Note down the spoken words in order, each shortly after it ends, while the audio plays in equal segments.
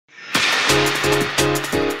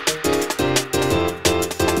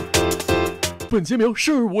本节目由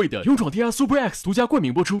生而无畏的勇闯天涯 Super X 独家冠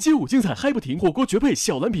名播出，街舞精彩嗨不停，火锅绝配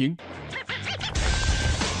小蓝瓶。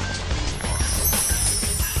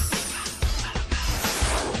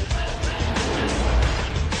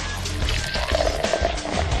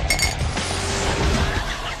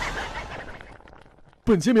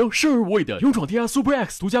本节目由生而无畏的勇闯天涯 Super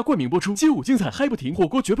X 独家冠名播出，街舞精彩嗨不停，火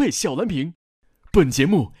锅绝配小蓝瓶。本节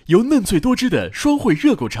目由嫩脆多汁的双汇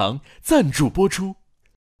热狗肠赞助播出。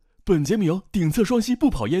本节目由顶侧双吸不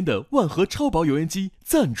跑烟的万和超薄油烟机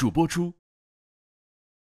赞助播出。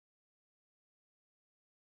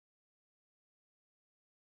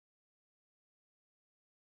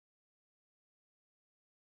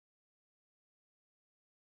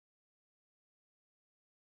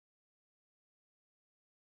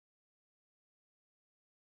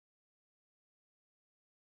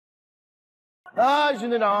啊，徐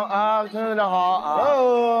队长啊，陈队长好啊！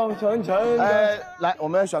陈，来，我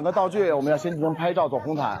们选个道具，我们要先进行拍照做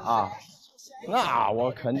红毯啊。那我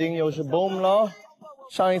肯定又是 boom 了，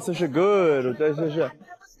上一次是 good， 这次是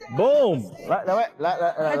boom。来，两位，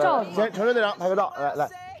来，拍照。先陈队长拍个照，来，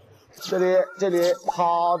这里，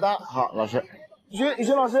好的，好，老师，雨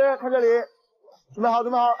欣老师看这里，准备好，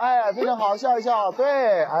哎，非常好，笑一笑，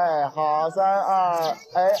对，哎，好，3、2，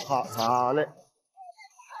哎，好嘞。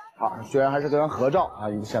好，居然还是跟人合照啊！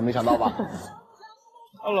以前没想到吧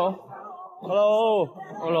 ？Hello，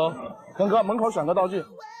腾哥，门口选个道具，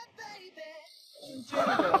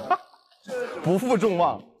不负众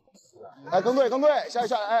望。哎，更对，下一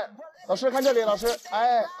下，哎，老师看这里，老师，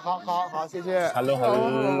哎，好，谢谢。Hello，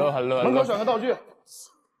 门口选个道具。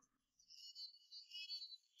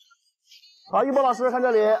好，一博老师看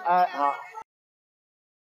这里，哎，好。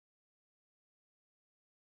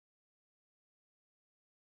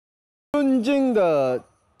尊敬的，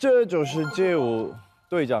这就是街舞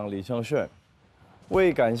队长李承铉，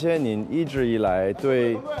为感谢您一直以来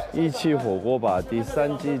对《一起火锅吧》第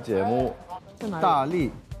3季节目大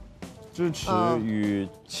力支持与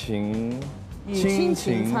亲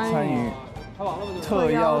情参与，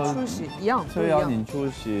特邀您出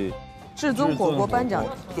席至尊火锅颁奖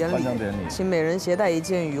典礼，请每人携带一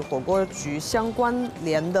件与火锅局相关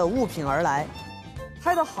联的物品而来。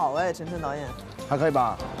拍得好哎，陈导演，还可以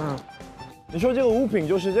吧？你说这个物品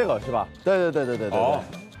就是这个是吧？对。哦，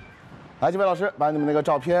来，几位老师把你们那个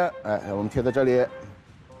照片，哎，我们贴在这里。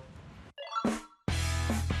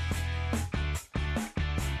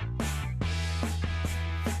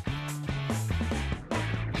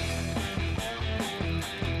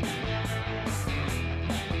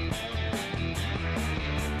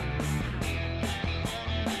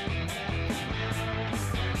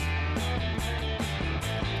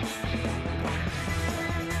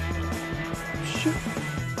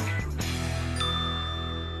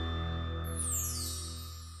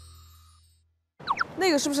那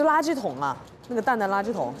个是不是垃圾桶啊？那个蛋垃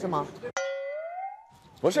圾桶是吗？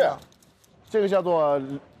不是，这个叫做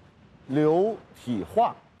流体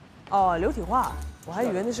画。哦，流体画，我还以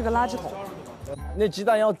为那是个垃圾桶。那鸡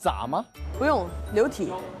蛋要砸吗？不用，流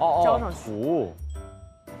体浇上去。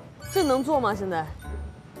这能做吗？现在？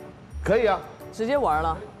可以啊，直接玩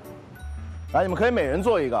了。来，你们可以每人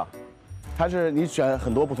做一个，它是你选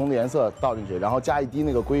很多不同的颜色倒进去，然后加一滴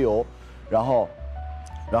那个硅油，然后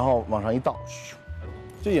往上一倒。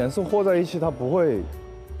这颜色和在一起，它不会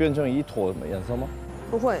变成一坨颜色吗？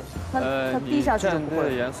不会，它滴下去就不会。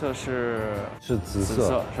的颜色是紫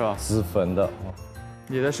色是吧？紫粉的。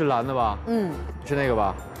你的是蓝的吧？是那个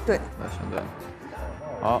吧？对。那选对。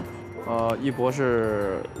好，一博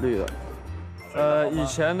是绿的。以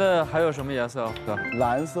前的还有什么颜色？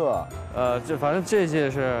蓝色。反正这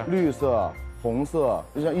届是绿色、红色，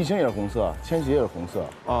就像艺兴也是红色，千玺也是红色。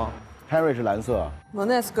Henry 是蓝色。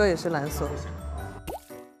Mones 哥也是蓝色。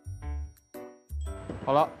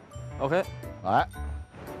好了 ，OK， 来，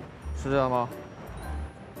是这样吗？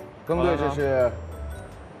更对，这是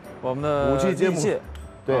我们的5季节目，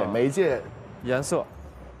对，每一届颜色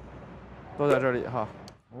都在这里哈。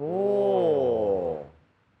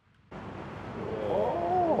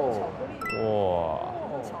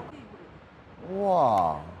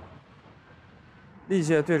哇，历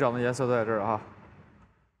届队长的颜色都在这儿哈。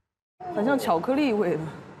很像巧克力味的，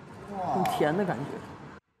很甜的感觉，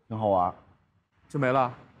挺好玩。就没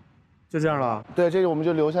了，就这样了。对，这个我们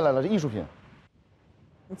就留下来了，这艺术品。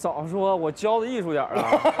你早说，我教的艺术点啊。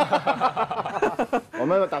我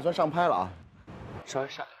们打算上拍了啊，稍微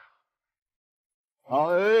闪一下。好，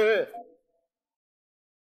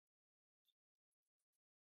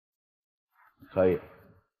可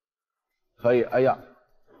以，哎呀，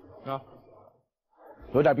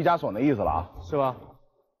有点毕加索那意思了啊，是吧？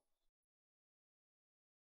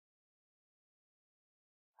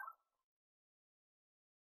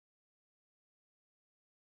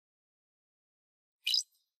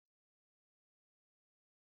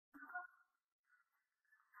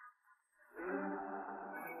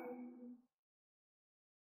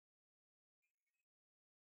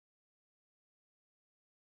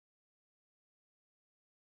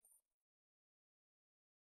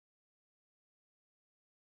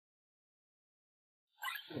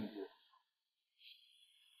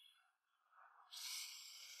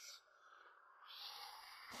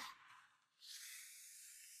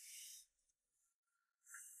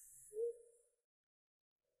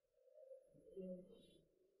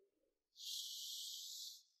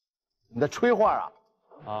你在吹画啊？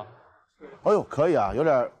啊，哎呦，可以啊，有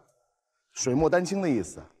点水墨丹青的意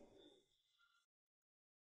思。